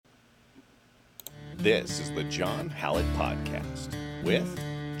This is the John Hallett Podcast with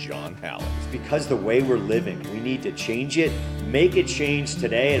John Hallett. Because the way we're living, we need to change it, make a change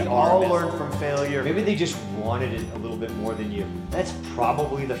today. And all learn from failure. Maybe they just wanted it a little bit more than you. That's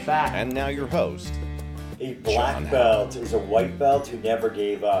probably the fact. And now your host, a black belt is a white belt who never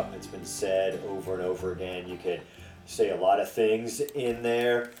gave up. It's been said over and over again. You could say a lot of things in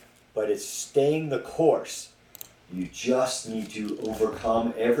there, but it's staying the course. You just need to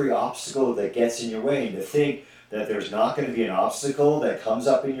overcome every obstacle that gets in your way, and to think that there's not going to be an obstacle that comes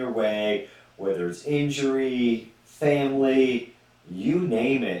up in your way, whether it's injury, family, you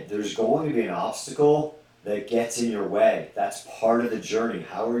name it, there's going to be an obstacle that gets in your way. That's part of the journey.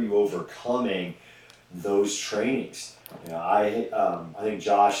 How are you overcoming those trainings? You know, I think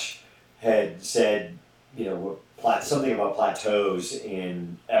Josh had said, something about plateaus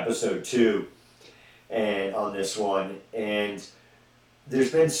in episode 2. And on this one, and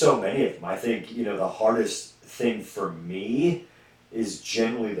there's been so many of them. I think, the hardest thing for me is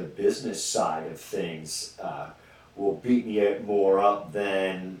generally the business side of things will beat me more up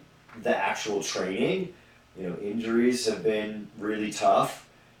than the actual training. Injuries have been really tough,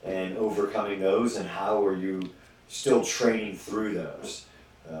 and overcoming those, and how are you still training through those?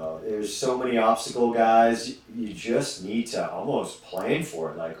 There's so many obstacle guys, you just need to almost plan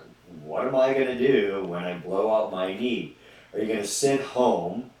for it. Like, what am I going to do when I blow out my knee? Are you going to sit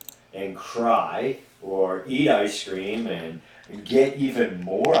home and cry, or eat ice cream and get even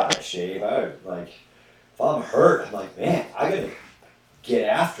more out of shape? If I'm hurt, I'm like, man, I got to get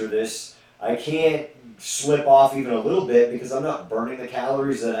after this. I can't slip off even a little bit because I'm not burning the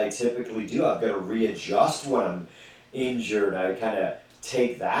calories that I typically do. I've got to readjust when I'm injured. I kind of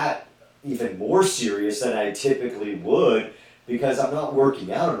take that even more serious than I typically would, because I'm not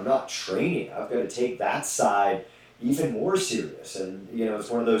working out, I'm not training. I've got to take that side even more serious. And, it's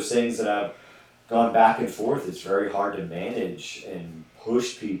one of those things that I've gone back and forth. It's very hard to manage and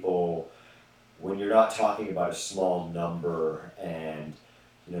push people when you're not talking about a small number and,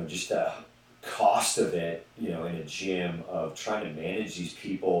 just the cost of it, in a gym, of trying to manage these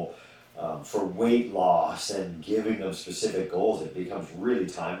people for weight loss and giving them specific goals. It becomes really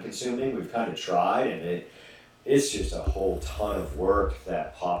time consuming. We've kind of tried, and it's just a whole ton of work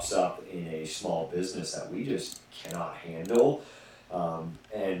that pops up in a small business that we just cannot handle.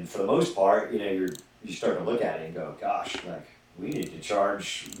 And for the most part, you start to look at it and go, gosh, we need to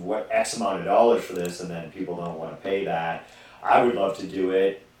charge what X amount of dollars for this, and then people don't want to pay that. I would love to do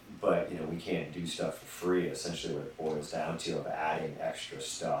it, but we can't do stuff for free. Essentially what it boils down to, of adding extra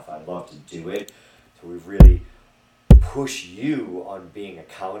stuff. I'd love to do it. So we've really push you on being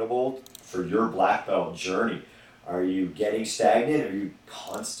accountable for your black belt journey. Are you getting stagnant, or are you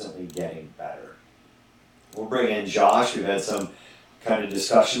constantly getting better? We'll bring in Josh. We've had some kind of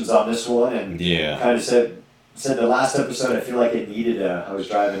discussions on this one, and kind of said the last episode, I feel like it needed I was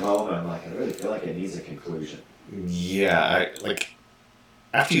driving home, and I'm like, I really feel like it needs a conclusion. Yeah,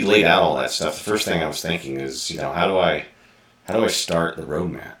 after you laid out all that stuff, the first thing I was thinking is, how do I start the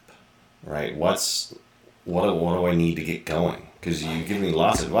roadmap, right? What do I need to get going? Because you give me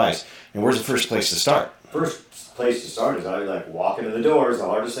lots of advice. And where's the first place to start? First place to start is walk into the door is the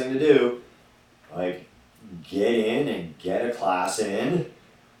hardest thing to do. Get in and get a class in,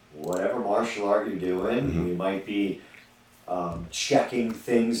 whatever martial art you're doing. Mm-hmm. You might be checking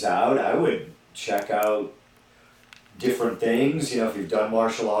things out. I would check out different things. If you've done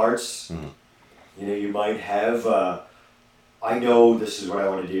martial arts, mm-hmm. You might have... I know this is what I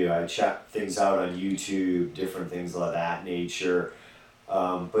want to do. I check things out on YouTube, different things of that nature.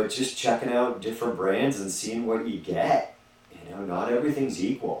 But just checking out different brands and seeing what you get. Not everything's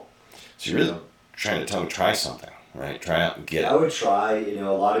equal. So you're really trying to tell me try something, right? Try out and get it. I would try. A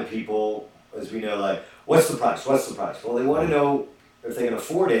lot of people, as we know, what's the price? What's the price? Well, they want to know if they can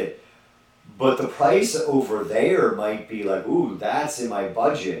afford it. But the price over there might be ooh, that's in my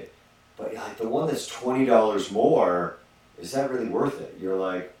budget. But the one that's $20 more, is that really worth it? You're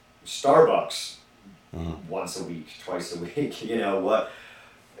like, Starbucks, mm-hmm. once a week, twice a week,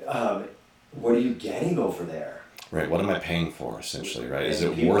 what are you getting over there? Right, what am I paying for, essentially, right? Is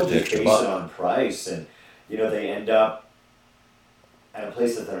it people worth the extra buck? Base it on price, and, they end up at a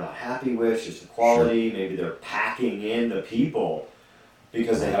place that they're not happy with, just the quality, sure. Maybe they're packing in the people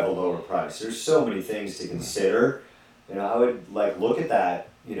because they have a lower price. There's so many things to consider. I would, look at that,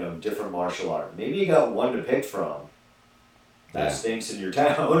 different martial art. Maybe you got one to pick from. That stinks in your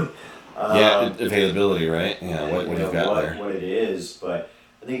town. Availability, right? Yeah, what you've got there. What it is, but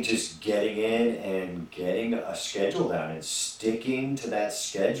I think just getting in and getting a schedule down and sticking to that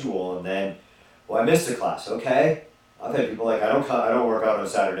schedule, and then, well, I missed a class. Okay, I've had people I don't work out on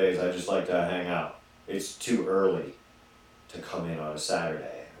Saturdays. I just like to hang out. it's too early to come in on a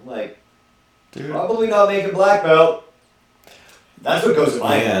Saturday. I'm like, Dude. probably not making black belt. That's what goes in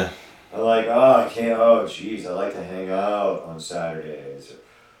my head. I'm like, oh, I can't, oh, geez, I like to hang out on Saturdays.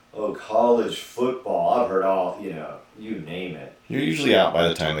 Oh, college football, I've heard all, you name it. You're usually out by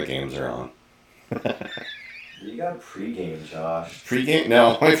the time the games are on. You got pregame, Josh. Pregame?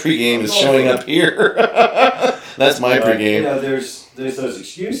 No, my pregame is showing up here. That's my pregame. There's those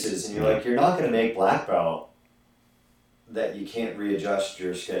excuses, and you're like, you're not going to make black belt that you can't readjust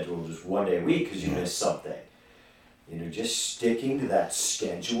your schedule just one day a week because you missed something. Just sticking to that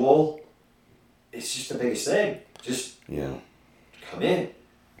schedule, it's just the biggest thing. Just come in.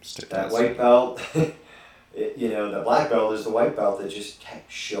 Stick that white belt, the black belt is the white belt that just kept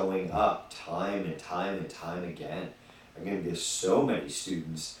showing up time and time and time again. I'm going to get so many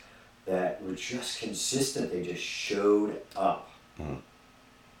students that were just consistent. They just showed up. Mm-hmm.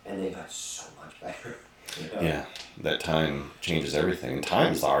 And they got so much better. Yeah, that time changes everything.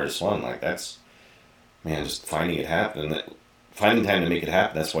 Time's the hardest one. Like, that's... Man, just finding it happen, finding time to make it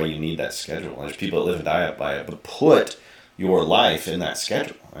happen, that's why you need that schedule. There's people that live and die up by it, but put your life in that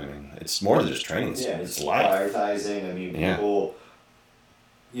schedule. I mean, it's more than just training. Yeah, it's life. Prioritizing. I mean, people,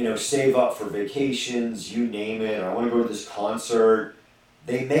 save up for vacations, you name it. I want to go to this concert.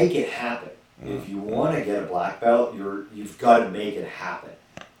 They make it happen. Mm-hmm. If you want to get a black belt, you've got to make it happen.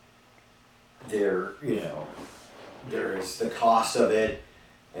 There is the cost of it,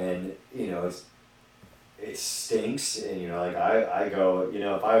 and, it stinks, and I go,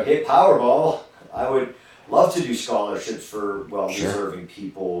 if I hit Powerball, I would love to do scholarships for deserving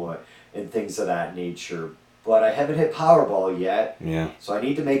people and things of that nature, but I haven't hit Powerball yet. Yeah. So I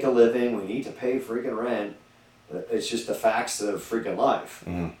need to make a living. We need to pay freaking rent. It's just the facts of freaking life.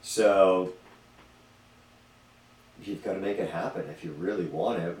 Mm-hmm. So you've got to make it happen if you really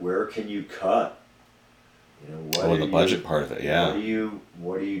want it. Where can you cut? The budget part of it, yeah.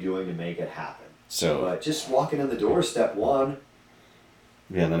 What are you doing to make it happen? But just walking in the door, step one.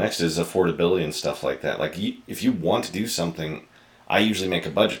 Yeah, the next is affordability and stuff like that. Like, if you want to do something, I usually make a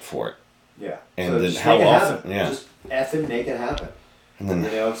budget for it. Yeah. And then how often? Happen. Yeah. Just effing make it happen. And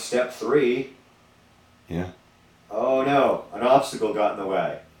then step 3. Yeah. Oh no, an obstacle got in the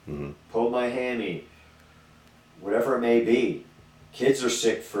way. Mm-hmm. Pulled my hammy. Whatever it may be. Kids are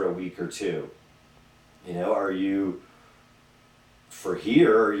sick for a week or two. Are you... For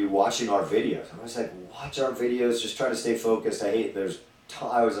here, are you watching our videos? I was like, watch our videos, just try to stay focused. There's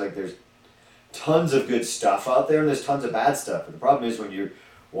tons of good stuff out there, and there's tons of bad stuff. But the problem is when you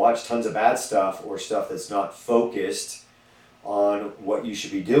watch tons of bad stuff or stuff that's not focused on what you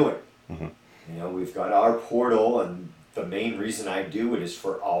should be doing. Mm-hmm. We've got our portal, and the main reason I do it is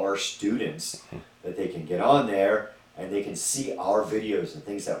for our students, that they can get on there and they can see our videos and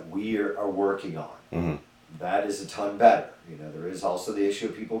things that we are working on. Mm-hmm. That is a ton better. There is also the issue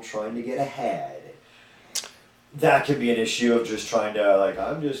of people trying to get ahead. That could be an issue of just trying to,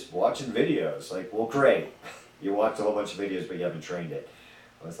 I'm just watching videos. Well, great. You watched a whole bunch of videos, but you haven't trained it.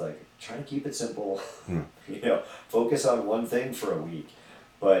 I was like, try to keep it simple. Focus on one thing for a week.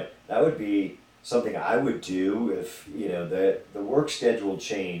 But that would be something I would do if, the work schedule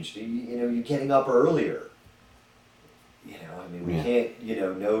changed. You're getting up earlier. We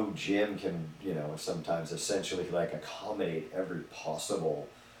can't, no gym can, sometimes essentially accommodate every possible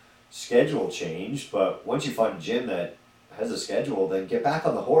schedule change. But once you find a gym that has a schedule, then get back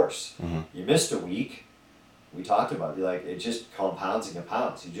on the horse. Mm-hmm. You missed a week. We talked about it. It just compounds and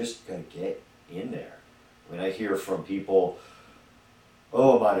compounds. You just got to get in there. I hear from people,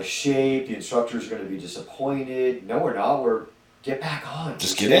 oh, I'm out of shape. The instructor's going to be disappointed. No, we're not. Get back on.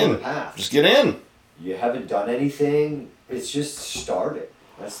 Just get in. Just get in. You haven't done anything. It's just started.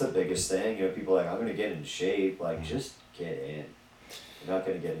 That's the biggest thing. People are like, I'm going to get in shape. Just get in. You're not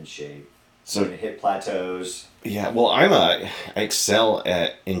going to get in shape. So you're going to hit plateaus. Yeah, well, I excel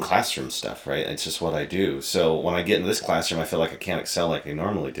in classroom stuff, right? It's just what I do. So when I get in this classroom, I feel like I can't excel like I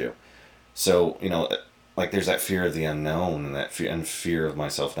normally do. So, there's that fear of the unknown and that fear of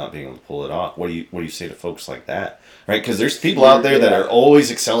myself not being able to pull it off. What do you say to folks like that? Right? Because there's people out there that are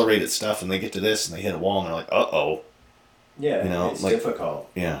always accelerated stuff, and they get to this and they hit a wall and they're like, uh-oh. Yeah, it's difficult.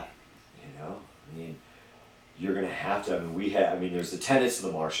 Yeah. You're going to have to, there's the tenets of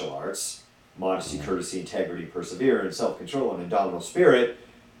the martial arts: modesty, courtesy, integrity, perseverance, self-control, and indomitable spirit.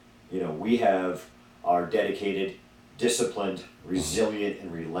 We have our dedicated, disciplined, resilient,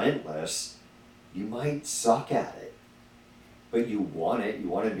 and relentless. You might suck at it, but you want it. You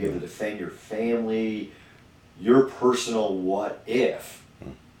want to be able to defend your family, your personal what if,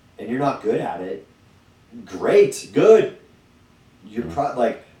 and you're not good at it. Great, good. You're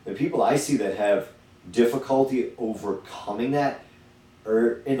the people I see that have difficulty overcoming that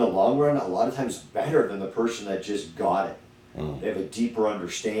are, in the long run, a lot of times better than the person that just got it. They have a deeper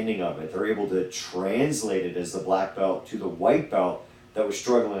understanding of it. They're able to translate it as the black belt to the white belt that was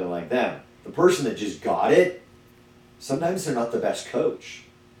struggling like them. The person that just got it, sometimes they're not the best coach.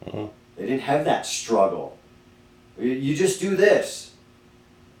 They didn't have that struggle. You just do this.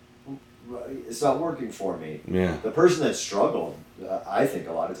 It's not working for me. Yeah. The person that struggled, I think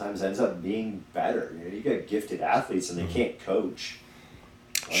a lot of times ends up being better. You get gifted athletes and they can't coach.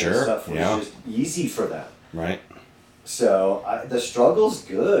 Sure. Stuff was just easy for them. Right. So the struggle's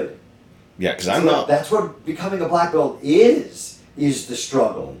good. Yeah, because I'm not. That's what becoming a black belt is the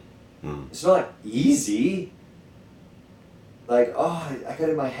struggle. It's not easy. Like, oh, I got it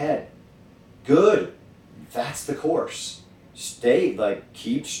in my head. Good. That's the course.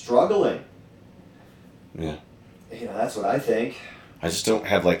 Keep struggling. Yeah. That's what I think. I just don't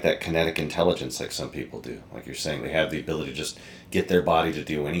have like that kinetic intelligence like some people do. Like you're saying, they have the ability to just get their body to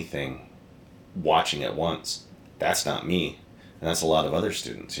do anything watching at once. That's not me. And that's a lot of other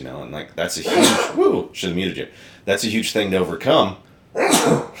students, and like that's a huge should have muted you. That's a huge thing to overcome.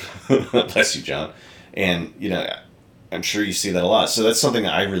 Bless you, John. And I'm sure you see that a lot. So that's something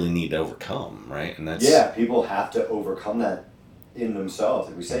I really need to overcome, right? And that's people have to overcome that in themselves.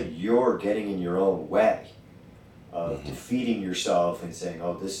 Like we say, you're getting in your own way of defeating yourself and saying,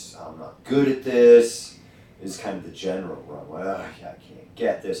 "Oh, I'm not good at this." Is kind of the general run. Well, I can't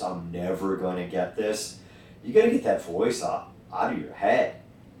get this. I'm never going to get this. You got to get that voice out of your head.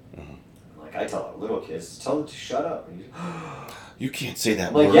 Like I tell our little kids, tell them to shut up. And you can't say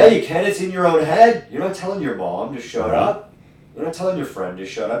that word. Yeah, you can. It's in your own head. You're not telling your mom to shut up. You're not telling your friend to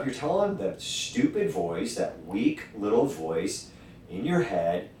shut up. You're telling that stupid voice, that weak little voice in your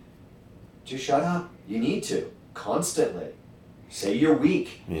head to shut up. You need to. Constantly. Say you're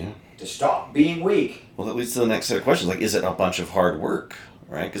weak. Yeah. To stop being weak. Well, that leads to the next set of questions. Like, is it a bunch of hard work?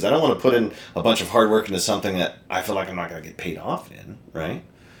 Right? Because I don't want to put in a bunch of hard work into something that I feel like I'm not going to get paid off in, right?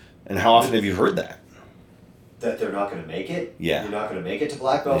 And how often have you heard that? That they're not going to make it? Yeah. You're not going to make it to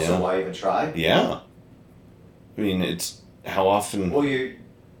black belt, so why even try? Yeah. I mean, it's how often... Well,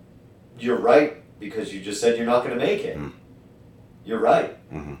 you're right, because you just said you're not going to make it. You're right.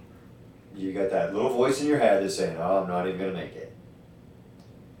 You got that little voice in your head that's saying, "Oh, I'm not even going to make it.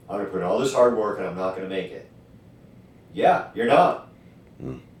 I'm going to put in all this hard work and I'm not going to make it." Yeah, you're not.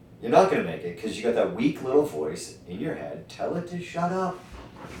 You're not going to make it because you got that weak little voice in your head. Tell it to shut up.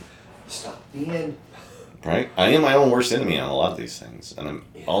 Stop being... Right? I am my own worst enemy on a lot of these things. And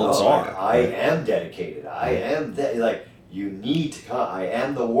all of us are. I am dedicated. I am... you need to come. I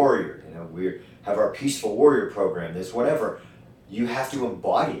am the warrior. We have our Peaceful Warrior program, this, whatever. You have to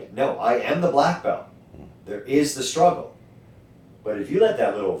embody it. No, I am the black belt. There is the struggle. But if you let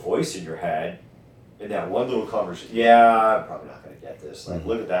that little voice in your head, in that one little conversation, I'm probably not going to get this. Like,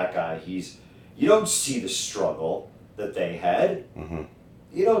 look at that guy. You don't see the struggle that they had.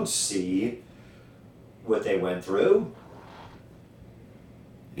 You don't see what they went through.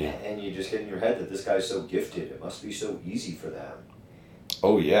 Yeah. And you just get in your head that this guy's so gifted. It must be so easy for them.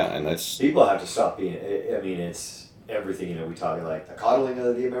 Oh, yeah. And that's... People have to stop being... I mean, it's everything, we talk like the coddling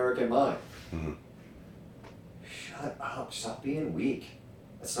of the American mind. Shut up. Stop being weak.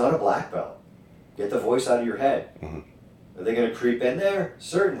 It's not a black belt. Get the voice out of your head. Are they going to creep in there?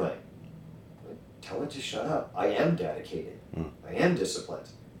 Certainly. But tell it to shut up. I am dedicated. I am disciplined.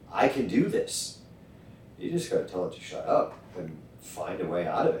 I can do this. You just got to tell it to shut up and find a way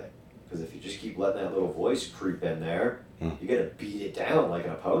out of it. Because if you just keep letting that little voice creep in there, you got to beat it down like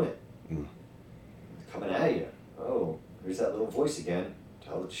an opponent. It's coming at you. Oh, here's that little voice again.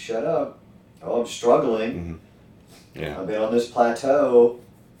 Tell it to shut up. Oh, I'm struggling. Yeah. I've been on this plateau.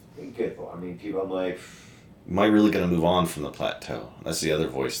 Good. I mean, people, I'm like... Am I really going to move on from the plateau? That's the other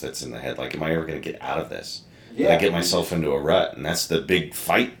voice that's in the head. Like, am I ever going to get out of this? Yeah. Did I get myself into a rut? And that's the big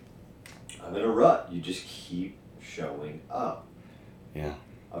fight. I'm in a rut. You just keep showing up. Yeah.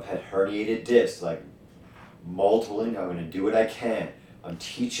 I've had herniated discs, like multiple. I'm going to do what I can. I'm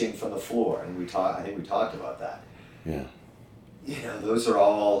teaching from the floor, and I think we talked about that. Yeah. Those are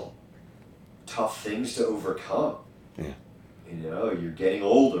all tough things to overcome. Yeah. You're getting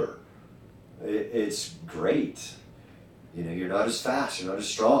older. It's great. You're not as fast. You're not as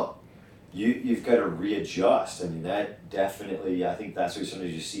strong. You've got to readjust. I mean, that definitely. I think that's why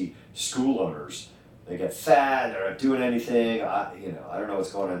sometimes you see school owners. They get fat. They're not doing anything. I don't know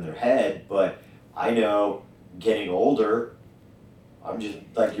what's going on in their head, but I know getting older. I'm just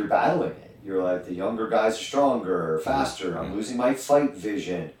like you're battling it. You're like the younger guys are stronger, faster. I'm losing my fight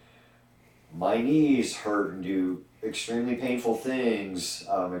vision. My knees hurt and do extremely painful things,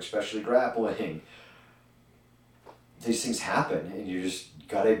 especially grappling. these things happen, and you just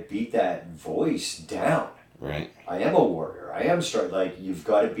gotta beat that voice down. Right. I am a warrior. I am strong. Like, you've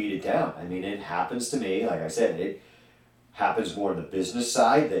got to beat it down. I mean, it happens to me. Like I said, it happens more on the business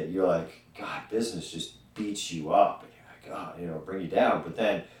side, that you're like, God, business just beats you up. And you're like, God, bring you down. But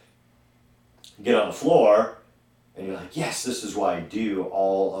then you get on the floor and you're like, yes, this is why I do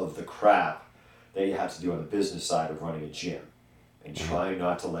all of the crap that you have to do on the business side of running a gym. And trying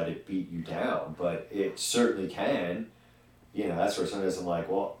not to let it beat you down. But it certainly can. That's where sometimes I'm like,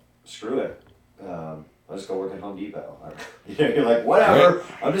 well, screw it. I'll just go work at Home Depot. You're like, whatever, right.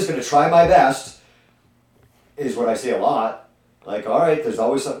 I'm just going to try my best, is what I say a lot. Like, all right, there's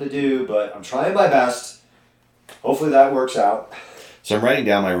always something to do, but I'm trying my best. Hopefully that works out. So I'm writing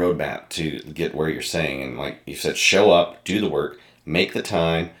down my roadmap to get where you're saying. And like you said, show up, do the work, make the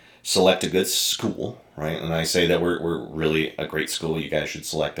time, select a good school, right? And I say that we're really a great school. You guys should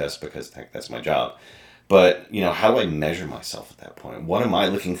select us because heck, that's my job. But, how do I measure myself at that point? What am I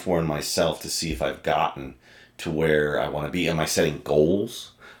looking for in myself to see if I've gotten to where I want to be? Am I setting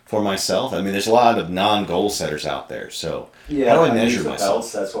goals for myself? I mean, there's a lot of non-goal setters out there. So how do I measure myself?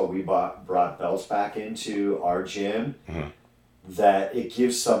 Belts, that's what we brought belts back into our gym. Mm-hmm. That it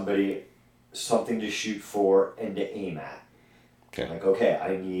gives somebody something to shoot for and to aim at. Okay. Like, okay,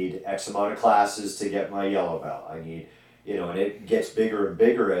 I need X amount of classes to get my yellow belt. I need... and it gets bigger and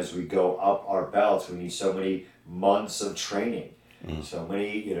bigger as we go up our belts. We need so many months of training, so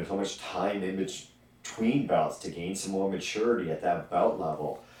many, so much time in between belts to gain some more maturity at that belt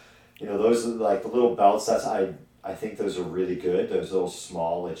level. Those are like the little belts. I think those are really good. Those little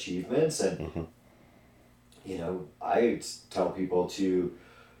small achievements, and I tell people to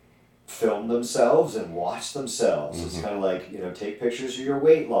film themselves and watch themselves. It's kind of like take pictures of your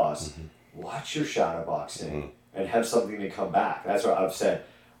weight loss, watch your shadow boxing. And have something to come back. That's what I've said.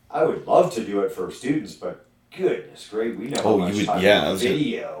 I would love to do it for students, but goodness great, we know how much time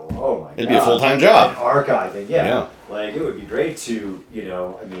video. Oh my God. It'd be a full-time job. And archiving, yeah. Like, it would be great to,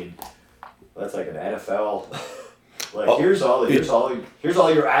 that's like an NFL. Like, here's all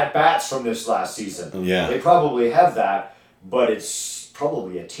your at-bats from this last season. Yeah. They probably have that, but it's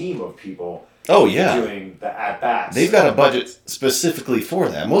probably a team of people. Oh yeah. Doing the at-bats. They've got a budget specifically for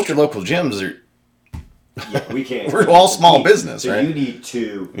that. Most of your local gyms are. Yeah, we can't. We're all small business, so right? You need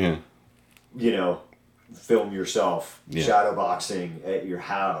to, film yourself shadow boxing at your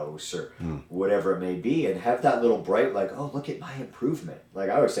house or whatever it may be, and have that little bright, like, oh, look at my improvement. Like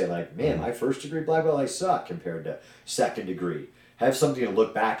I would say, like, man, my first degree black belt, I suck compared to second degree. Have something to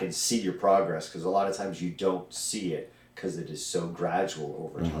look back and see your progress, because a lot of times you don't see it because it is so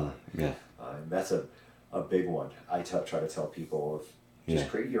gradual over time. Yeah, and that's a big one. I try to tell people of. Just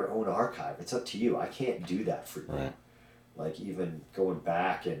create your own archive. It's up to you. I can't do that for you. Right. Like, even going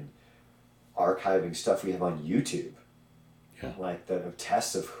back and archiving stuff we have on YouTube. Yeah. Like the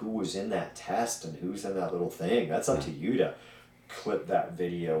tests of who was in that test and who's in that little thing. That's up to you to clip that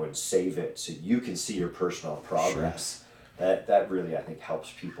video and save it so you can see your personal progress. Sure. That really, I think,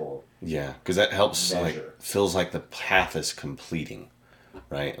 helps people. Yeah, because that helps. Measure. Like, feels like the path is completing,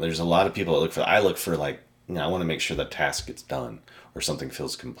 right? There's a lot of people that look for. I look for, like, I want to make sure the task gets done or something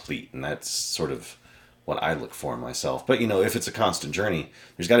feels complete, and that's sort of what I look for in myself. But if it's a constant journey,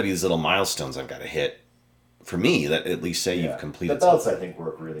 there's got to be these little milestones I've got to hit for me that at least say you've completed. The belts, something. I think,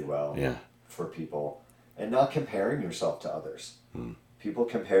 work really well. Yeah. For people, and not comparing yourself to others. People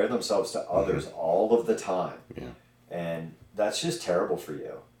compare themselves to others all of the time. Yeah. And that's just terrible for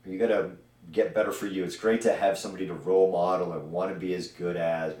you. You got to get better for you. It's great to have somebody to role model and want to be as good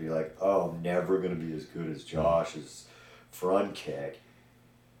as, be like, oh, I'm never going to be as good as Josh's front kick.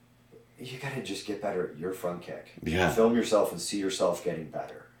 You got to just get better at your front kick. Yeah. Film yourself and see yourself getting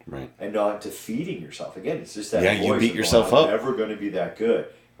better. Right. And not defeating yourself. Again, it's just that voice you beat yourself going, up. I'm never going to be that good.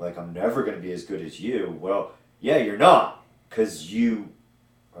 Like, I'm never going to be as good as you. Well, yeah, you're not. Because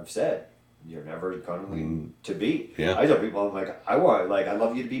I've said, you're never going to beat. Yeah. I tell people, I'm like, I'd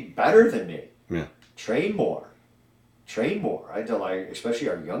love you to be better than me. Yeah. Train more. I tell, like, especially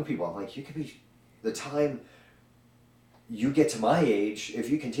our young people, I'm like, you could be, the time you get to my age, if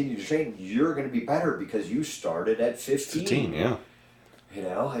you continue to train, you're going to be better because you started at 15. 15, yeah.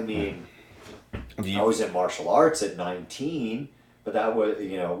 I mean, I was in martial arts at 19, but that was,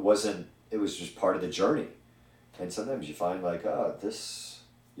 wasn't, it was just part of the journey. And sometimes you find, like, oh, this,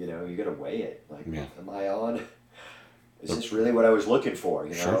 you got to weigh it. Like, am I on? Is this really what I was looking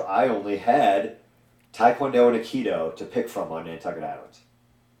for? Sure. I only had Taekwondo and Aikido to pick from on Nantucket Island.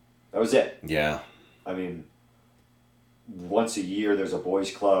 That was it. Yeah. I mean, once a year there's a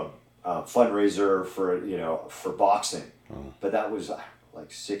boys club fundraiser for boxing, but that was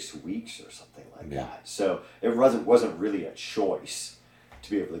like 6 weeks or something like Yeah. that. So it wasn't really a choice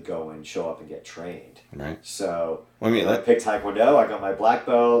to be able to go and show up and get trained. Right. So Well, I mean, I picked Taekwondo. I got my black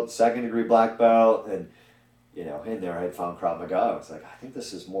belt, 2nd degree black belt, and in there I had found Krav Maga. I was like, I think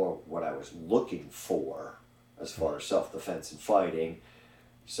this is more what I was looking for as far as self-defense and fighting.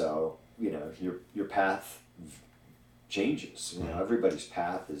 So your path changes. Everybody's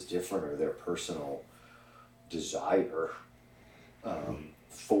path is different, or their personal desire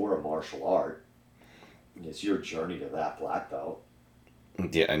for a martial art. It's your journey to that black belt.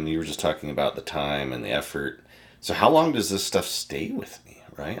 Yeah, and you were just talking about the time and the effort. So how long does this stuff stay with me,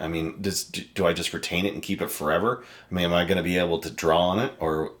 right? I mean, do I just retain it and keep it forever? I mean, am I going to be able to draw on it,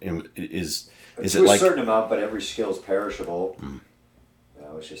 or is it to a like certain amount? But every skill is perishable.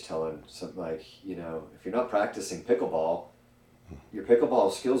 I was just telling something like, if you're not practicing pickleball, your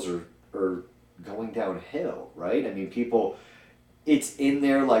pickleball skills are going downhill, right? I mean, it's in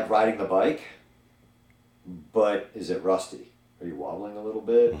there like riding the bike, but is it rusty? Are you wobbling a little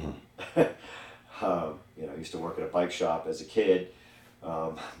bit? I used to work at a bike shop as a kid,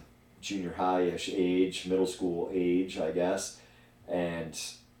 junior high-ish age, middle school age, I guess. And,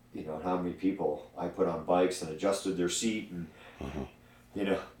 how many people I put on bikes and adjusted their seat and,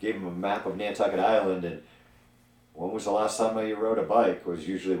 gave them a map of Nantucket Island. And when was the last time you rode a bike was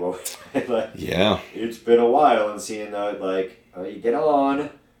usually what Yeah. It's been a while, and seeing that, you get on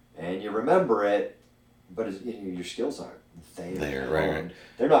and you remember it, but your skills aren't there. Right.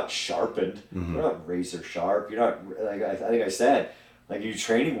 They're not sharpened. They're not razor sharp. You're not, I think I said, you're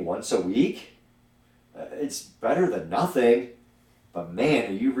training once a week. It's better than nothing. But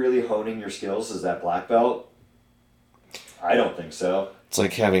man, are you really honing your skills as that black belt? I don't think so. It's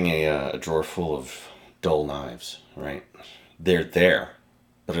like having a drawer full of dull knives, right? They're there,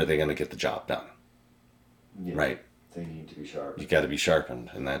 but are they going to get the job done? Yeah, right. They need to be sharpened. You got to be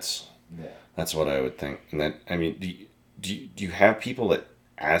sharpened, and that's that's what I would think. And that, I mean, do you have people that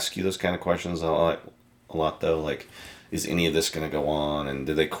ask you those kind of questions a lot though? Like, is any of this going to go on? And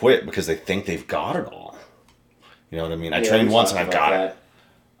do they quit because they think they've got it all? You know what I mean? I trained once and I've got it.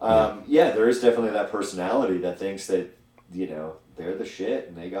 There is definitely that personality that thinks that, they're the shit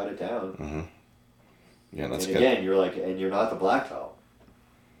and they got it down. Mm-hmm. Yeah, that's and good. Again, you're and you're not the black belt.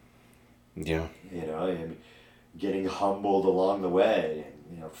 Yeah. And getting humbled along the way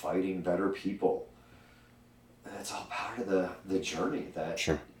and, fighting better people. That's all part of the journey. That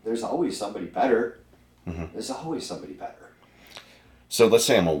Sure. There's always somebody better. Mm-hmm. There's always somebody better. So let's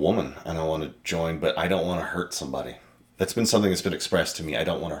say I'm a woman and I want to join, but I don't want to hurt somebody. That's been something that's been expressed to me. I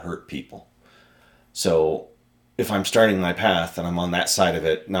don't want to hurt people. So if I'm starting my path and I'm on that side of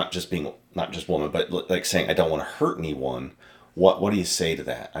it, not just woman, but like saying I don't want to hurt anyone, what do you say to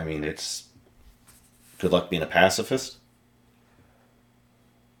that? I mean, it's good luck being a pacifist.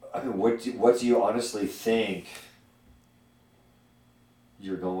 I mean, what do you honestly think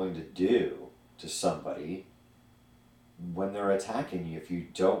you're going to do to somebody when they're attacking you if you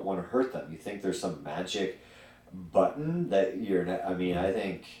don't want to hurt them? You think there's some magic button that you're not, I mean, I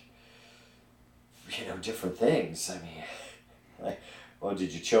think, different things. I mean,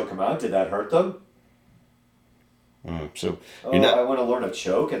 did you choke them out? Did that hurt them? So I want to learn a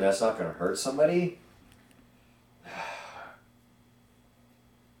choke and that's not going to hurt somebody?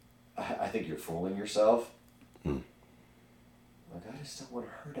 I think you're fooling yourself. I just don't want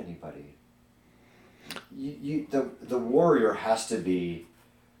to hurt anybody. The warrior has to be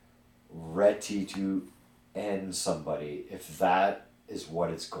ready to end somebody if that is what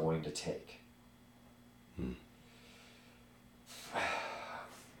it's going to take.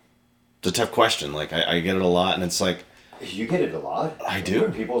 It's a tough question. Like I get it a lot, and it's like you get it a lot. I do.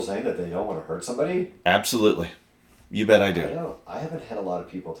 When people saying that they don't want to hurt somebody. Absolutely, you bet I do. I know. I haven't had a lot of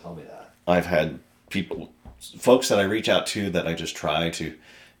people tell me that. I've had folks that I reach out to that I just try to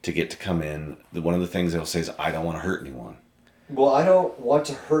get to come in. One of the things they'll say is, I don't want to hurt anyone. Well, I don't want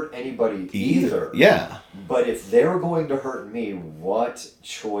to hurt anybody either. Yeah. But if they're going to hurt me, what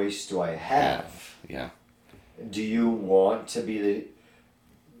choice do I have? Yeah. Do you want to be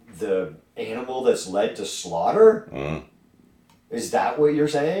the animal that's led to slaughter? Is that what you're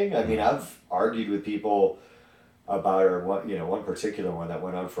saying? I mean, I've argued with people about one particular one that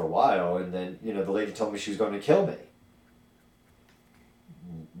went on for a while, and then the lady told me she was going to kill me.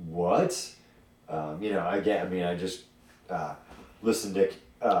 What? I just listened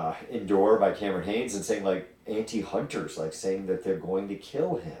to Endure by Cameron Haynes and saying anti-hunters saying that they're going to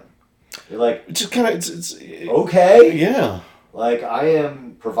kill him. You're like, it's just kind of it's okay. Yeah. I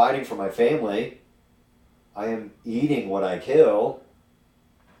am providing for my family. I am eating what I kill.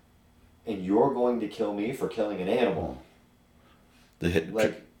 And you're going to kill me for killing an animal.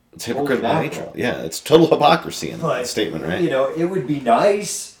 It's hypocritical holy nature. mackerel. Yeah, it's total hypocrisy in But, that statement, right? It would be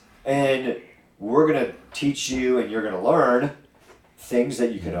nice, and we're going to teach you and you're going to learn things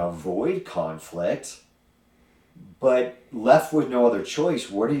that you can avoid conflict, but left with no other choice,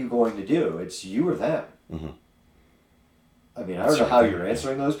 what are you going to do? It's you or them. Mm-hmm. I mean, I don't know how you're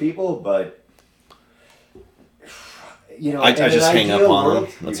answering those people, but, I just hang up on world,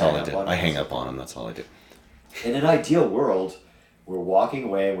 them. That's all I do. I hang up on them. That's all I do. In an ideal world, we're walking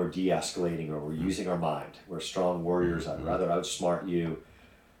away and we're de-escalating, or we're using our mind. We're strong warriors. I'd rather outsmart you.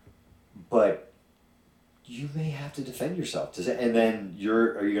 But you may have to defend yourself. And then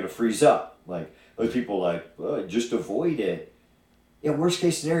are you going to freeze up? Like, those people just avoid it. Yeah, worst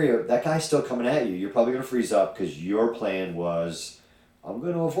case scenario, that guy's still coming at you. You're probably going to freeze up because your plan was, I'm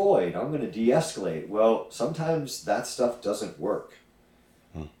going to avoid. I'm going to de-escalate. Well, sometimes that stuff doesn't work.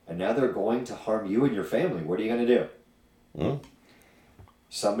 And now they're going to harm you and your family. What are you going to do?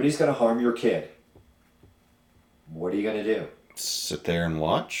 Somebody's going to harm your kid. What are you going to do? Sit there and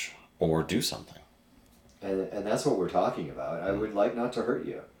watch or do something. And that's what we're talking about. I would like not to hurt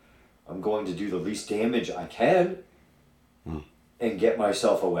you. I'm going to do the least damage I can and get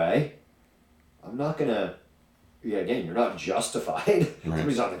myself away. I'm not going to... Yeah, again, you're not justified. Right.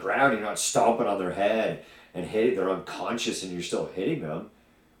 Somebody's on the ground, you're not stomping on their head and hitting, they're unconscious and you're still hitting them.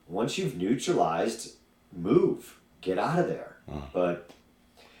 Once you've neutralized, move. Get out of there. But...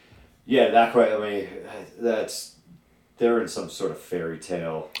 yeah, they're in some sort of fairy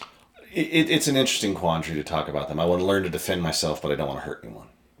tale. It's an interesting quandary to talk about them. I want to learn to defend myself, but I don't want to hurt anyone.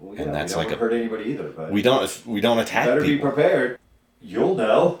 Well, yeah, and that's we don't hurt anybody either. But we don't attack people. Better be prepared. You'll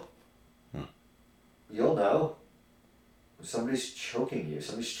know. You'll know. If somebody's choking you,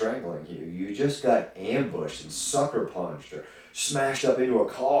 somebody's strangling you. You just got ambushed and sucker punched or smashed up into a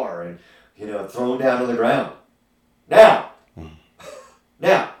car and thrown down on the ground. Now.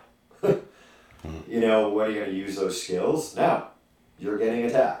 Now. When are you going to use those skills? Now. You're getting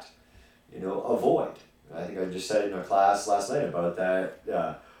attacked. Avoid. I think I just said it in a class last night about that.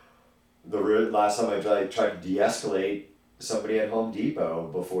 The last time I tried to de-escalate somebody at Home Depot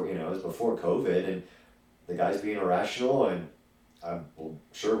before, it was before COVID, and the guy's being irrational, and I'm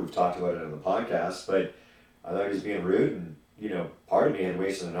sure we've talked about it on the podcast, but I thought he was being rude, and, part of me had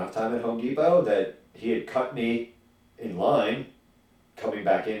wasted enough time at Home Depot that he had cut me in line, coming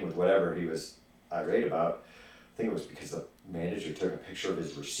back in with whatever he was irate about. I think it was because the manager took a picture of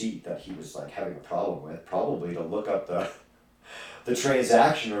his receipt that he was having a problem with, probably to look up the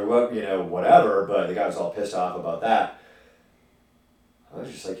transaction or whatever, but the guy was all pissed off about that. I was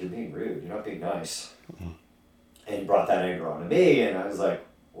just like, you're being rude, you're not being nice. And he brought that anger onto me, and I was like,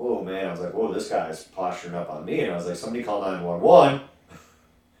 whoa, man. I was like, whoa, this guy's posturing up on me. And I was like, somebody call 911.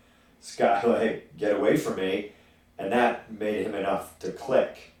 This guy, get away from me. And that made him enough to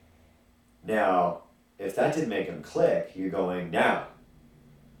click. Now, if that didn't make him click, you're going, now.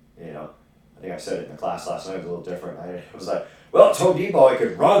 I think I said it in the class last night, it was a little different. I was like, well, it's Home Depot, I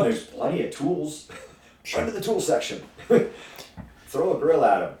could run, there's plenty of tools. Run to the tool section. Throw a grill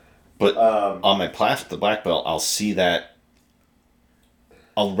at him. But on my the black belt, I'll see that,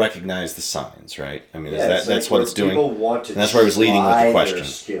 I'll recognize the signs, right? I mean, that's what it's doing. People want to, and that's where I was leading with the question.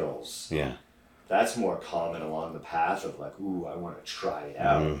 Skills. Yeah. That's more common along the path of ooh, I want to try it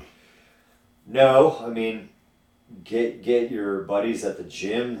out. No, I mean, get your buddies at the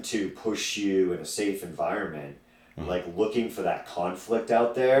gym to push you in a safe environment. Looking for that conflict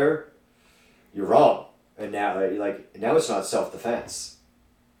out there, you're wrong. And now, now it's not self-defense.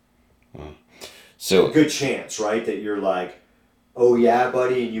 So a good chance, right, that you're oh yeah,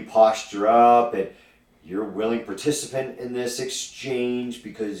 buddy, and you posture up, and you're a willing participant in this exchange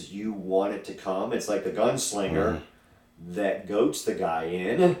because you want it to come. It's like the gunslinger that goats the guy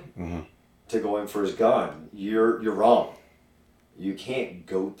in to going for his gun. You're wrong. You can't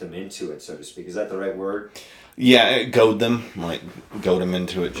goat them into it, so to speak. Is that the right word? Yeah, goad them, goad them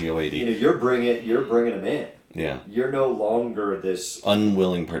into it, GOAD. You're bringing them in. Yeah. You're no longer this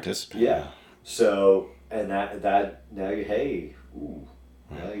unwilling participant. Yeah. So, and that now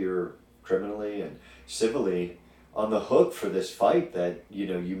now you're criminally and civilly on the hook for this fight that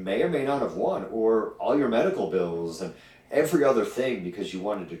you may or may not have won, or all your medical bills and every other thing because you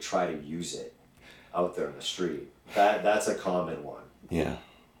wanted to try to use it out there in the street. That's a common one. Yeah.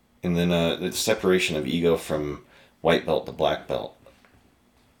 And then the separation of ego from white belt to black belt.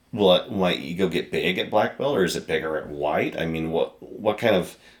 Will my ego get big at black belt, or is it bigger at white? I mean, what kind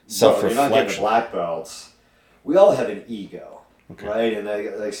of self-reflection? You're not getting black belts. We all have an ego, right?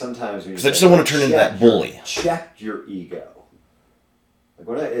 And sometimes we. Because I just don't want to turn into that bully. Check your ego.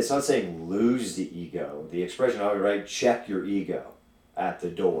 It's not saying lose the ego. The expression, right? Check your ego. at the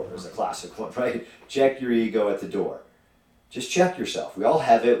door is a classic one, right? Check your ego at the door. Just check yourself. We all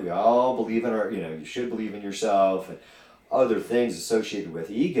have it. We all believe in you should believe in yourself and other things associated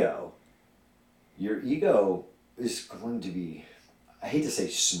with ego. Your ego is going to be, I hate to say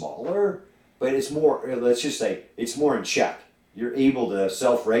smaller, but it's more, let's just say, it's more in check. You're able to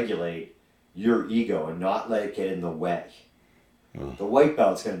self-regulate your ego and not let it get in the way. The white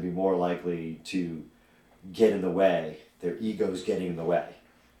belt's going to be more likely to get in the way. Their ego's getting in the way.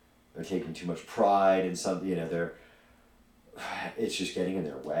 They're taking too much pride in something, it's just getting in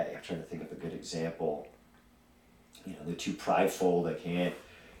their way. I'm trying to think of a good example. They're too prideful. They can't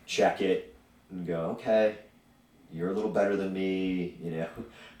check it and go, okay, you're a little better than me.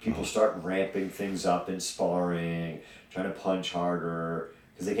 People start ramping things up in sparring, trying to punch harder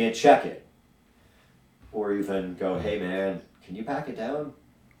because they can't check it. Or even go, hey man, can you back it down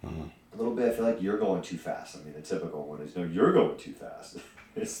a little bit? I feel like you're going too fast. I mean, the typical one is, no, you're going too fast.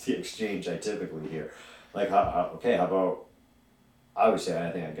 It's the exchange I typically hear. Like, how about, I would say,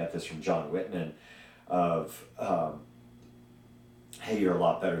 I think I got this from John Whitman, of, hey, you're a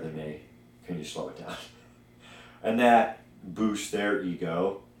lot better than me. Can you slow it down? And that boosts their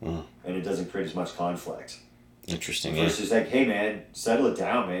ego, and it doesn't create as much conflict. Interesting. Versus like, hey man, settle it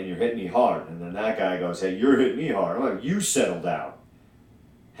down, man. You're hitting me hard. And then that guy goes, hey, you're hitting me hard. I'm like, you settle down.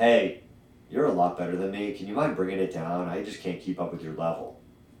 Hey, you're a lot better than me. Can you mind bringing it down? I just can't keep up with your level.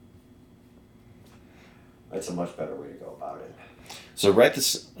 That's a much better way to go about it. So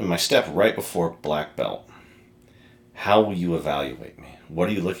my step right before black belt, how will you evaluate me? What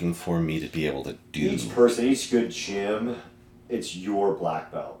are you looking for me to be able to do? Each person, each good gym, it's your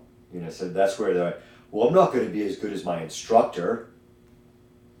black belt. So that's where they're, well, I'm not going to be as good as my instructor.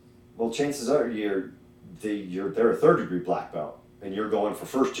 Well, chances are they're a third degree black belt and you're going for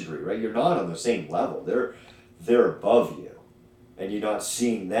first degree, right? You're not on the same level. They're above you, and you're not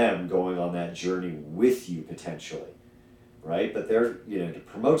seeing them going on that journey with you potentially, right? But they're, to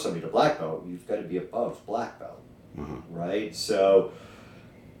promote somebody to black belt, you've got to be above black belt, right? So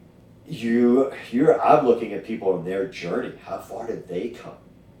I'm looking at people on their journey. How far did they come?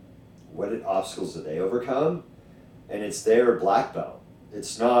 What obstacles did they overcome? And it's their black belt.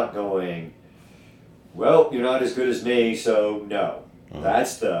 It's not going, well, you're not as good as me, so no.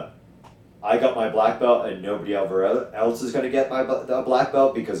 That's I got my black belt and nobody else is going to get the black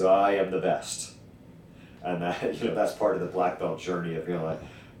belt because I am the best. And that's part of the black belt journey of, like,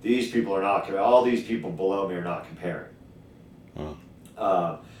 these people are not, all these people below me are not comparing.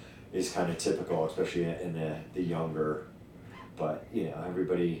 Is kind of typical, especially in the younger, but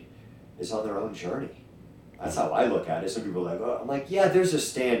everybody is on their own journey. That's how I look at it. Some people are like, oh, I'm like, yeah, there's a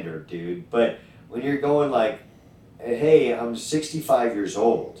standard, dude. But when you're going like, hey, I'm 65 years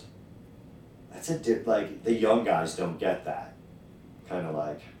old, that's like the young guys don't get that. Kind of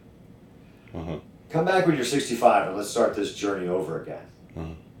like, come back when you're 65 and let's start this journey over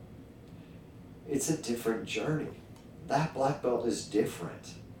again. It's a different journey. That black belt is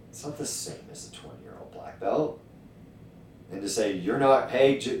different. It's not the same as the 20-year-old black belt. And to say, you're not,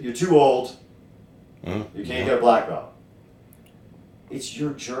 hey, you're too old, you can't get a black belt. It's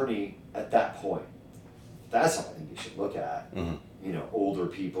your journey at that point. That's how I think you should look at, older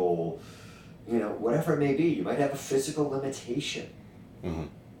people, whatever it may be. You might have a physical limitation.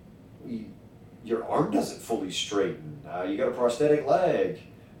 Your arm doesn't fully straighten. You got a prosthetic leg.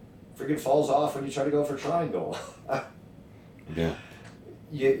 Freaking falls off when you try to go for triangle. Yeah.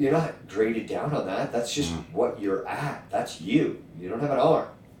 You're not graded down on that. That's just what you're at. That's you. You don't have an arm.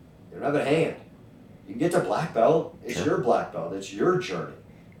 You don't have a hand. You can get to black belt. It's your black belt. It's your journey.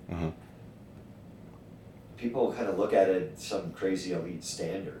 People kind of look at it some crazy elite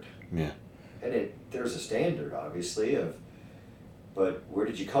standard. Yeah. And there's a standard, obviously, but where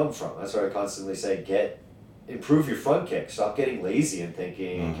did you come from? That's why I constantly say, improve your front kick. Stop getting lazy and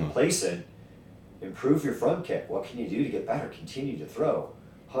thinking complacent. Improve your front kick. What can you do to get better? Continue to throw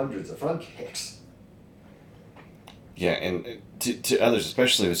hundreds of front kicks. Yeah, and to others,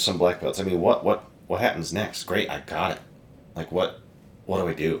 especially with some black belts, I mean, what happens next? Great, I got it. Like, what do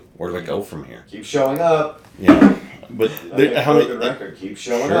I do? Where do I go from here? Keep showing up. Yeah, but how many record? Keep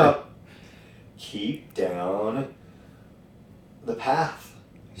showing up. Keep down the path.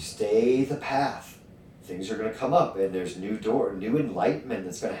 Stay the path. Things are going to come up, and there's new enlightenment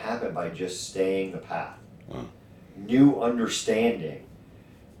that's going to happen by just staying the path. New understanding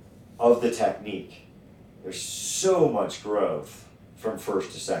of the technique. There's so much growth from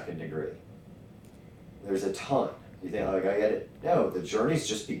first to second degree. There's a ton. You think, like, I get it. No, the journey's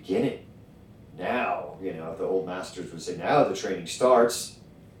just beginning. Now, the old masters would say, now the training starts.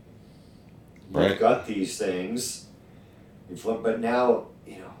 You've got these things. You've learned, but now,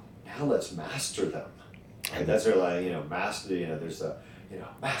 now let's master them. Right? That's where, like, master, there's a,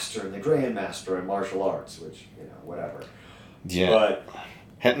 master and the grandmaster in martial arts, which, whatever. Yeah. But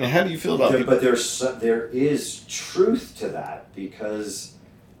how do you feel about but there is truth to that, because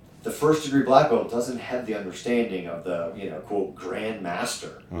the first degree black belt doesn't have the understanding of the, quote,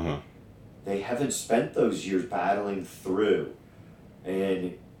 grandmaster. Mm-hmm. They haven't spent those years battling through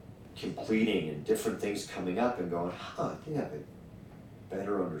and completing and different things coming up and going, I think I have a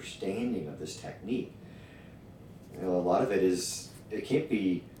better understanding of this technique. A lot of it is, it can't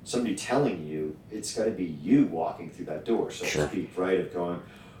be somebody telling you, it's got to be you walking through that door, so to speak, right? Of going,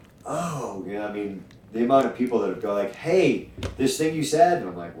 oh, I mean, the amount of people that have go like, hey, this thing you said, and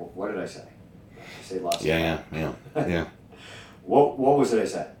I'm like, well, what did I say? I say lots of yeah. What was it I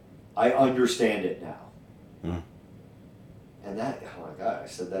said? I understand it now. Mm. And that, oh my God, I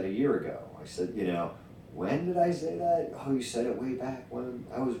said that a year ago. I said, when did I say that? Oh, you said it way back when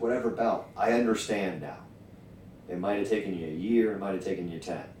I was whatever belt. I understand now. It might have taken you a year, it might have taken you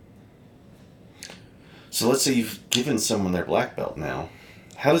 10. So let's say you've given someone their black belt now.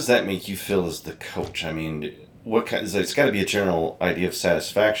 How does that make you feel as the coach? I mean, it's got to be a general idea of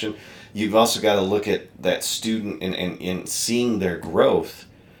satisfaction. You've also got to look at that student and seeing their growth,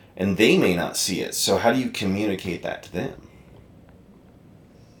 and they may not see it. So how do you communicate that to them?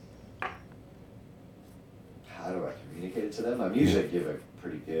 How do I communicate it to them? I usually give a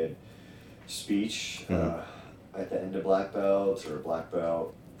pretty good speech at the end of black belts or a black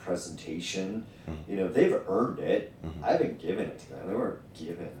belt presentation. Mm-hmm. They've earned it. Mm-hmm. I haven't given it to them. They weren't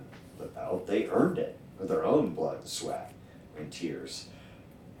given the belt. They earned it with their own blood and sweat and tears.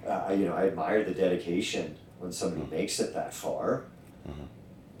 I admire the dedication when somebody makes it that far. Mm-hmm.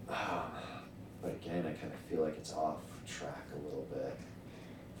 But again, I kind of feel like it's off track a little bit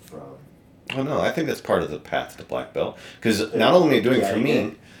from... Well, no, I think that's part of the path to black belt. Because not only am I doing it for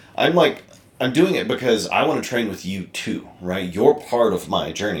me, I'm doing it because I want to train with you too, right? You're part of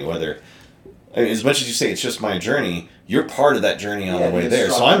my journey, as much as you say it's just my journey, you're part of that journey on the way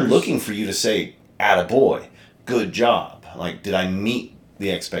there. So I'm looking for you to say, attaboy, good job. Like, did I meet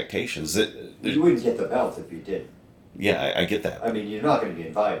the expectations? You wouldn't get the belt if you didn't. Yeah, I get that. I mean, you're not going to be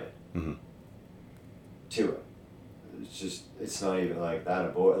invited mm-hmm. to it. It's not even like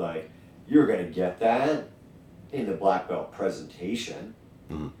that. Like, you're going to get that in the black belt presentation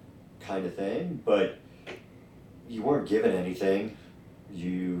kind of thing, but you weren't given anything.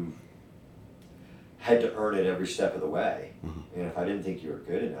 You had to earn it every step of the way. And if I didn't think you were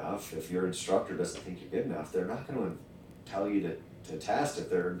good enough, if your instructor doesn't think you're good enough, they're not going to tell you to test. If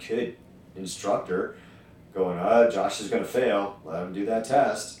they're a good instructor going, Josh is going to fail, let him do that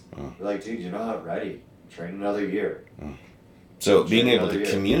test. You're like, dude, you're not ready. Train another year. So being able to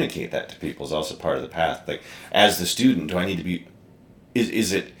communicate that to people is also part of the path. Like, as the student, do I need to be,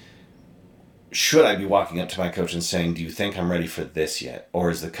 should I be walking up to my coach and saying, do you think I'm ready for this yet? Or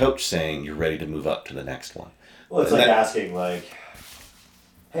is the coach saying you're ready to move up to the next one? Well, it's asking, like,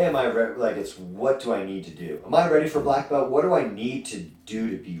 hey, am I ready? Like, it's what do I need to do? Am I ready for black belt? What do I need to do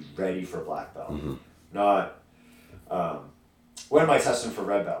to be ready for black belt? Mm-hmm. Not, when am I testing for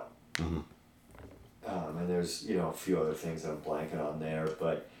red belt? Mm-hmm. And there's, a few other things that I'm blanking on there,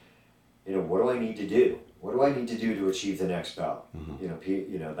 but, what do I need to do? What do I need to do to achieve the next belt?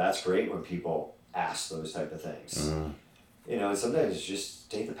 Mm-hmm. That's great when people ask those type of things. Mm-hmm. And sometimes it's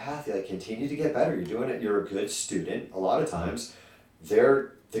just take the path, like, continue to get better. You're doing it, you're a good student. A lot of times,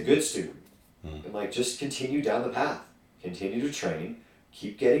 they're the good student. Mm-hmm. And, like, just continue down the path. Continue to train.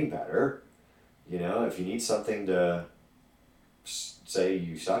 Keep getting better. If you need something to say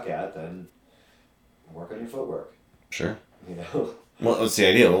you suck at, then work on your footwork. Sure. Well, what's the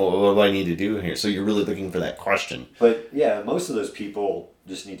idea? What do I need to do here? So you're really looking for that question. But yeah, most of those people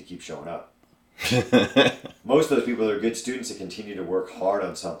just need to keep showing up. Most of those people are good students that continue to work hard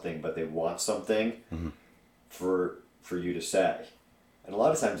on something, but they want something for you to say. And a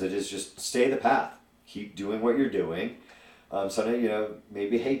lot of times it is just stay the path. Keep doing what you're doing. Sometimes,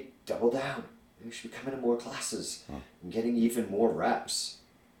 maybe, hey, double down. You should be coming to more classes and getting even more reps.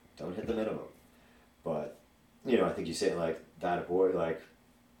 Don't hit the minimum. But, I think you say it like that, boy, like,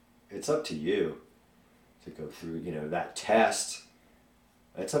 it's up to you to go through, that test.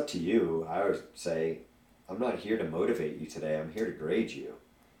 It's up to you. I would say, I'm not here to motivate you today. I'm here to grade you.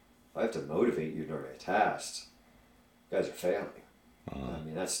 If I have to motivate you during a test, you guys are failing.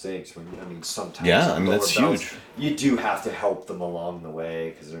 That stinks. Sometimes. Yeah, that's belts, huge. You do have to help them along the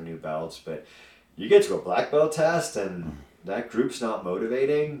way because they're new belts, but you get to a black belt test and that group's not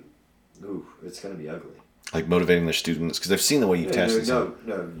motivating, it's going to be ugly. Like motivating their students, because I've seen the way you've tested. No.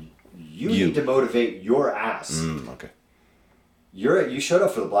 You need to motivate your ass. Okay. you showed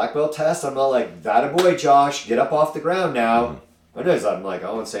up for the black belt test. I'm not like, that a boy, Josh, get up off the ground now. I'm like,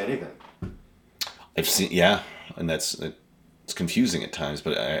 I won't say anything. I've seen, and it's confusing at times,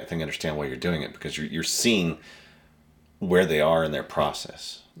 but I think I understand why you're doing it, because you're seeing where they are in their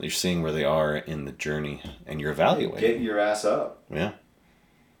process. You're seeing where they are in the journey, and you're evaluating. Get your ass up. Yeah.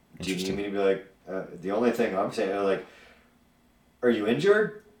 Do you need me to be like, the only thing I'm saying, like, are you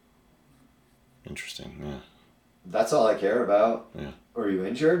injured? Interesting, yeah. That's all I care about. Yeah. Are you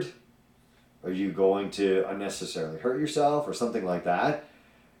injured? Are you going to unnecessarily hurt yourself or something like that?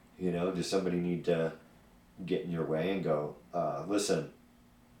 Does somebody need to get in your way and go, listen,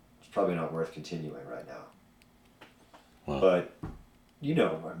 it's probably not worth continuing right now. Wow. But,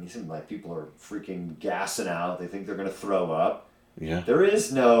 some like people are freaking gassing out. They think they're going to throw up. Yeah. There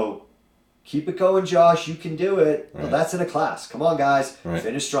is no, keep it going, Josh. You can do it. Right. Well, that's in a class. Come on, guys. Right.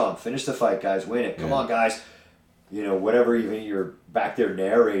 Finish strong. Finish the fight, guys. Win it. Come Yeah. on, guys. Whatever, even you're back there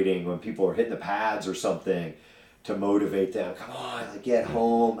narrating when people are hitting the pads or something to motivate them. Come on, get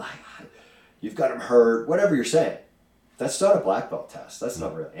home. You've got them hurt. Whatever you're saying. That's not a black belt test. That's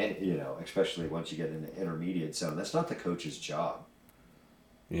not really, and especially once you get in the intermediate zone, that's not the coach's job.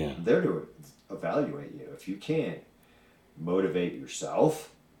 Yeah. They're to evaluate you. If you can't motivate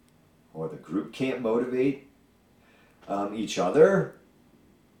yourself, or the group can't motivate each other,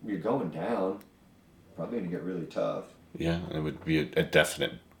 you're going down. Probably going to get really tough. Yeah, and it would be a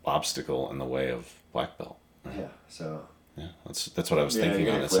definite obstacle in the way of black belt. Right? Yeah, so. Yeah, that's what I was thinking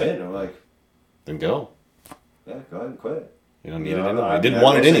on it. Quit? And I'm like, then go. Yeah, go ahead and quit. You don't need it anyway. I didn't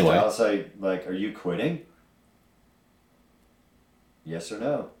want it anyway. I'll say, like, are you quitting? Yes or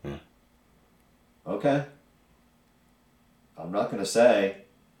no? Yeah. Okay. I'm not going to say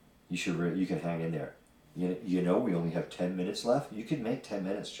you can hang in there. We only have 10 minutes left. You can make 10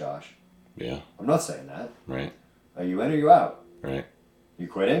 minutes, Josh. Yeah. I'm not saying that. Right. Are you in or you out? Right. You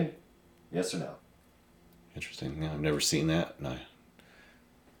quitting? Yes or no? Interesting. Yeah, I've never seen that. No.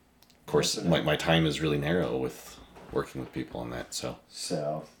 Of course, my time is really narrow with working with people on that, so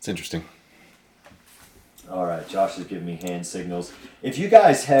it's interesting. All right, Josh is giving me hand signals. If you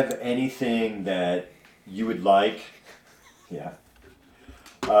guys have anything that you would like,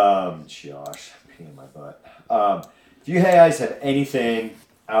 Josh, pain in my butt. If you guys have anything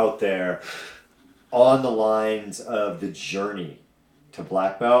out there on the lines of the journey to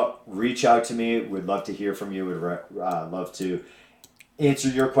black belt, reach out to me. We'd love to hear from you. We'd love to answer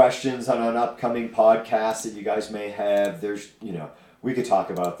your questions on an upcoming podcast that you guys may have. There's, we could talk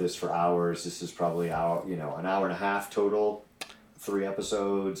about this for hours. This is probably an hour and a half total, 3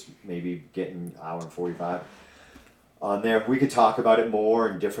 episodes, maybe getting hour and 45 on there. We could talk about it more,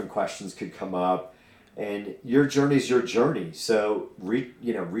 and different questions could come up. And your journey is your journey. So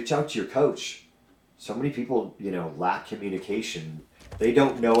reach out to your coach. So many people, lack communication. They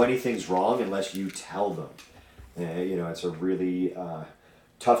don't know anything's wrong unless you tell them. It's a really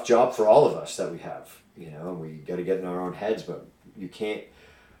tough job for all of us that we have. We got to get in our own heads, but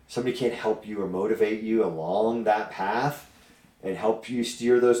somebody can't help you or motivate you along that path and help you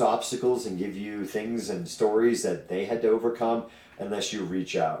steer those obstacles and give you things and stories that they had to overcome unless you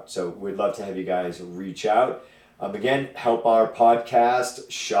reach out. So we'd love to have you guys reach out. Again, help our podcast,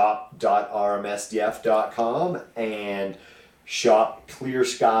 shop.rmsdf.com and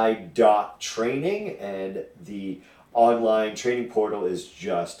shopclearsky.training, and the online training portal is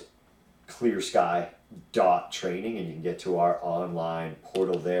just clearsky.training, and you can get to our online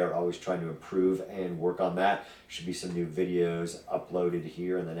portal there. Always trying to improve and work on that. Should be some new videos uploaded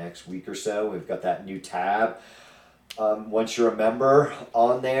here in the next week or so. We've got that new tab. Once you're a member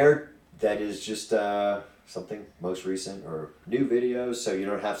on there, that is just something most recent or new videos, so you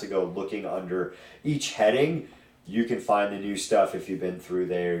don't have to go looking under each heading. You can find the new stuff if you've been through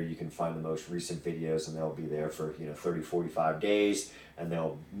there. You can find the most recent videos, and they'll be there for 30, 45 days, and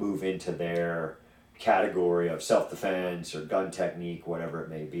they'll move into their category of self-defense or gun technique, whatever it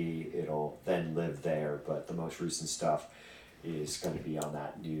may be. It'll then live there, but the most recent stuff is going to be on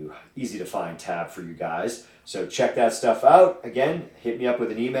that new easy to find tab for you guys. So check that stuff out. Again, hit me up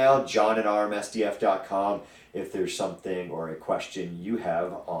with an email, john@rmsdf.com, if there's something or a question you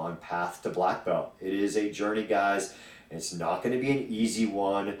have on path to black belt. It is a journey, guys. It's not going to be an easy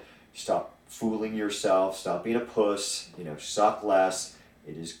one. Stop fooling yourself. Stop being a puss. Suck less.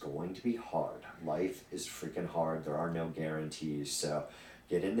 It is going to be hard. Life is freaking hard. There are no guarantees. So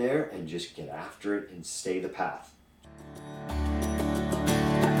get in there and just get after it and stay the path.